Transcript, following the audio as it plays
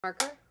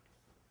Marker.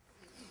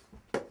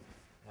 And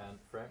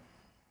frame.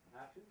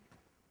 Action.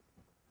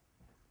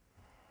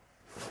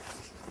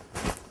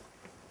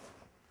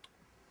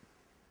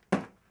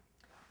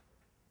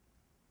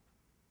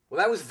 Well,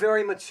 that was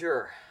very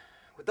mature.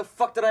 What the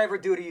fuck did I ever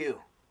do to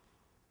you?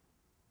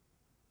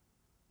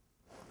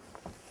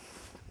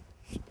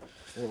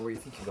 Where do you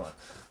think you're going?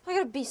 I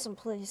gotta be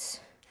someplace.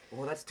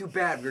 Well, that's too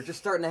bad. We were just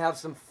starting to have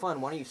some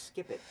fun. Why don't you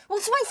skip it? Well,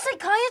 it's my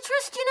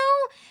psychiatrist, you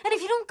know? And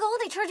if you don't go,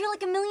 they charge you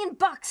like $1 million.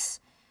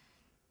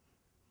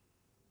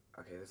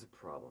 Okay, there's a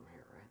problem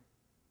here, right?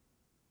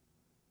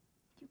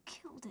 You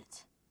killed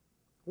it.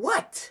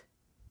 What?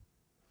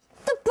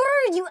 The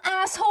bird, you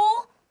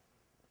asshole!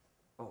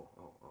 Oh,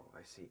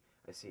 I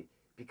see.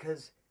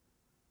 Because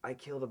I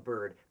killed a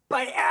bird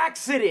by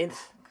accident,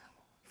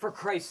 for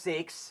Christ's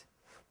sakes,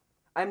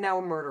 I'm now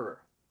a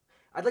murderer.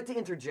 I'd like to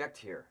interject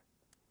here.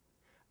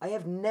 I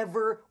have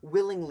never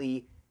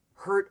willingly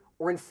hurt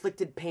or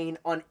inflicted pain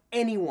on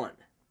anyone.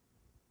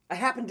 I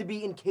happen to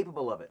be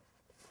incapable of it.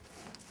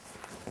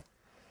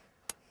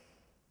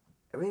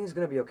 Everything's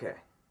gonna be okay.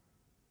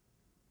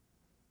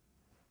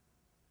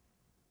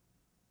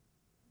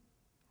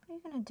 What are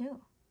you gonna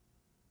do?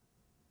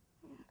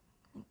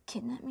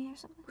 Kidnap me or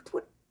something?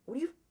 What are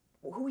you,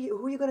 who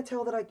are you gonna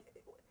tell that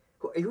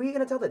who are you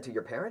gonna tell that to?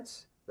 Your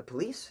parents? The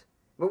police?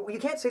 Well, you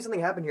can't say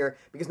something happened here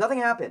because nothing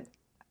happened.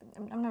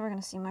 I'm never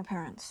gonna see my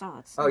parents, so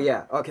it's... Oh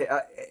yeah, okay,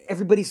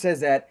 everybody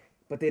says that,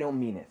 but they don't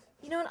mean it.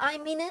 You know what, I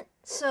mean it,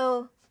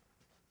 so...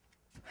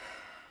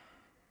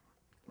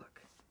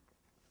 Look.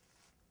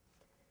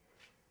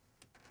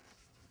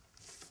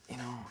 You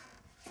know,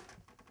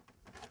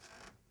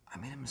 I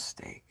made a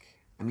mistake.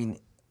 I mean,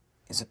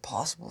 is it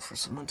possible for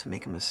someone to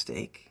make a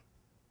mistake?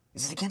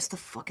 Is it against the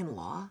fucking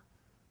law?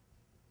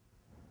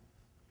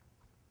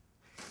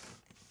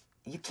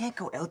 You can't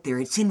go out there,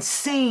 it's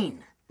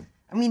insane!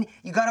 I mean,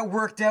 you got it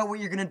worked out what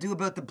you're gonna do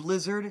about the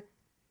blizzard?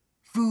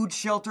 Food,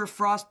 shelter,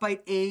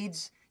 frostbite,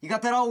 AIDS. You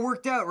got that all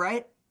worked out,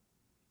 right?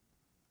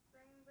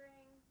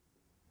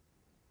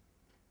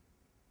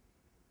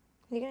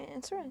 Are you gonna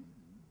answer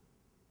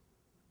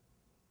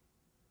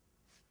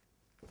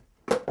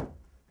it?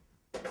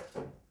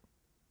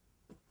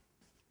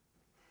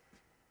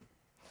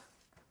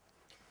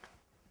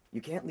 You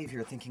can't leave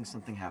here thinking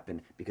something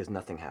happened because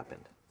nothing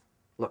happened.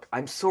 Look,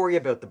 I'm sorry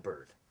about the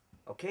bird,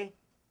 okay?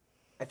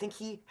 I think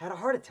he had a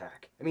heart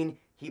attack. I mean,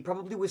 he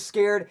probably was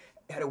scared,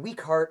 had a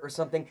weak heart or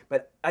something,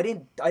 but I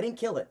didn't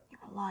kill it.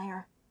 You're a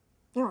liar.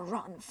 You're a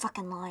rotten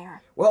fucking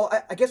liar. Well,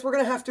 I guess we're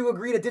gonna have to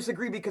agree to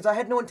disagree because I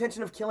had no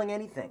intention of killing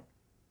anything.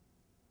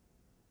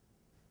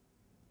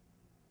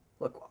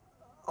 Look,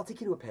 I'll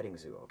take you to a petting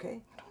zoo,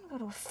 okay? I don't wanna go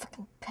to a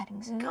fucking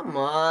petting zoo. Come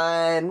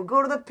on, we'll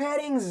go to the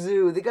petting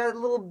zoo. They got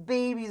little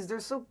babies, they're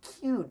so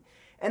cute.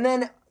 And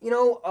then, you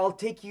know, I'll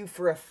take you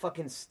for a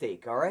fucking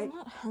steak, all right? I'm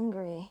not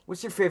hungry.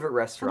 What's your favorite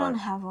restaurant? I don't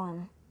have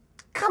one.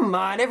 Come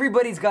on,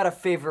 everybody's got a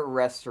favorite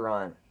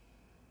restaurant.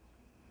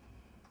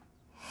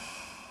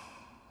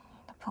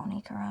 The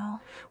Pony Corral.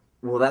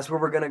 Well, that's where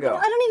we're gonna go.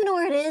 I don't even know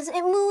where it is.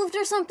 It moved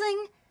or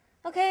something.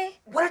 Okay?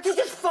 Why don't you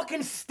just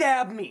fucking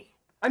stab me?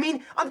 I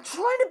mean, I'm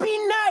trying to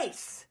be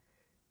nice.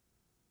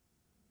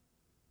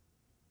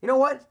 You know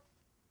what?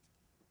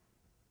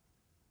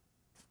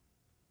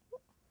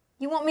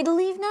 You want me to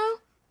leave now?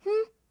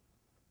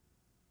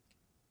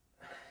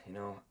 You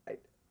know,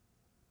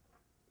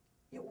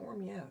 you wore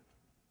me out.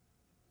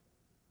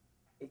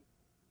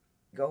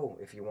 Go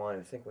if you want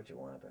and think what you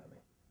want about me.